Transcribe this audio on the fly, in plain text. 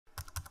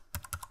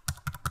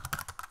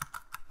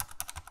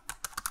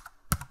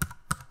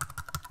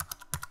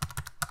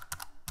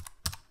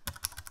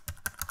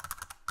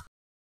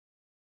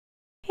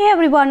Hey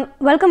everyone,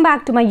 welcome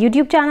back to my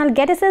YouTube channel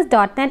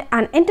GetAssist.net,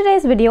 and in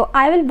today's video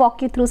I will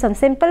walk you through some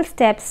simple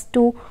steps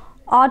to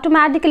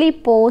automatically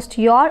post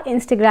your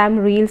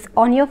Instagram reels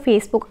on your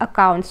Facebook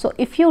account. So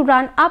if you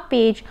run a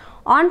page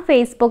on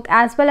Facebook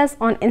as well as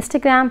on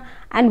Instagram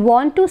and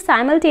want to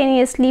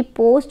simultaneously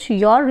post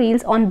your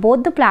reels on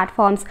both the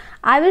platforms,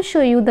 I will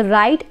show you the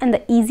right and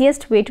the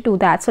easiest way to do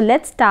that. So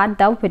let's start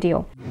the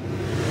video.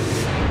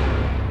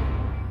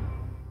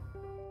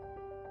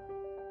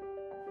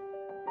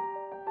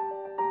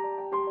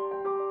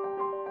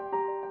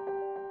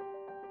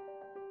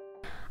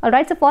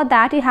 Alright, so for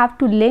that you have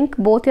to link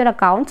both your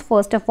accounts.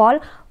 First of all,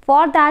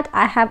 for that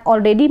I have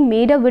already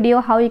made a video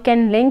how you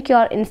can link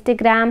your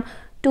Instagram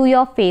to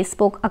your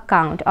Facebook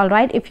account.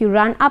 Alright, if you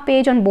run a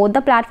page on both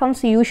the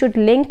platforms, you should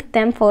link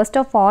them first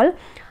of all.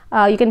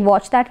 You can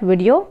watch that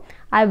video.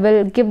 I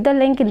will give the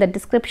link in the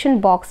description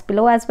box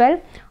below as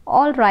well.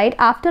 Alright,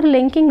 after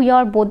linking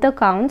your both the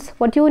accounts,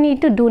 what you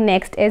need to do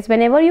next is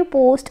whenever you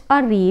post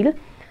a reel,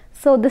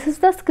 so this is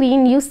the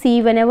screen you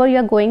see whenever you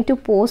are going to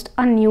post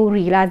a new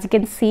reel. As you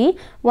can see,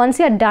 once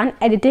you are done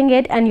editing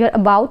it and you are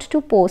about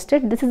to post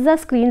it, this is the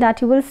screen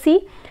that you will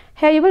see.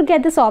 Here you will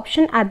get this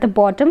option at the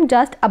bottom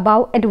just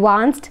above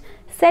advanced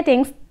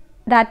settings,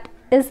 that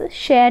is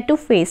share to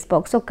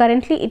Facebook. So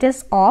currently it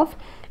is off.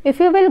 If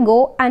you will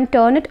go and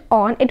turn it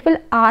on, it will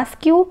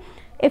ask you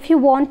if you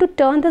want to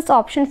turn this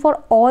option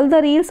for all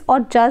the reels or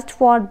just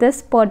for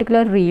this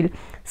particular reel.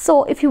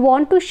 So if you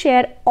want to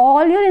share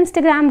all your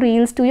Instagram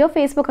reels to your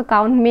Facebook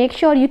account, make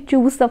sure you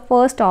choose the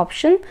first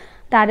option,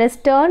 that is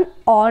turn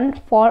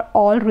on for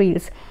all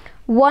reels.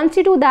 Once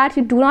you do that,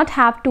 you do not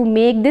have to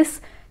make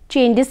this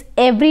changes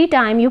every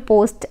time you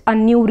post a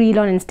new reel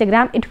on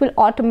Instagram. It will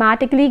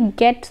automatically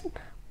get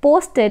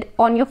posted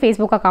on your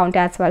Facebook account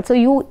as well. So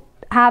you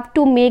have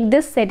to make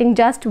this setting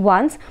just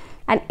once,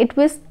 and it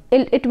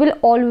will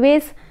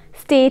always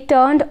stay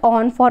turned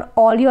on for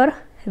all your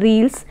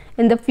reels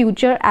in the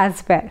future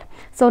as well.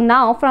 So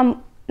now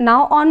from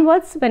now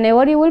onwards,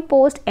 whenever you will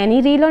post any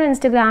reel on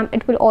Instagram,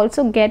 it will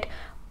also get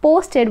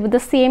posted with the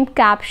same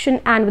caption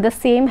and with the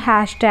same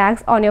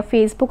hashtags on your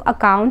Facebook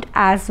account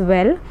as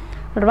well.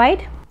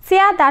 Right? So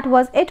yeah, that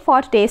was it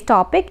for today's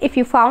topic. If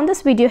you found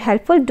this video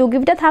helpful, do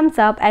give it a thumbs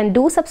up and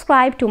do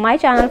subscribe to my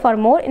channel for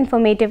more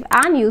informative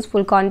and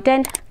useful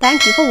content.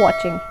 Thank you for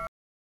watching.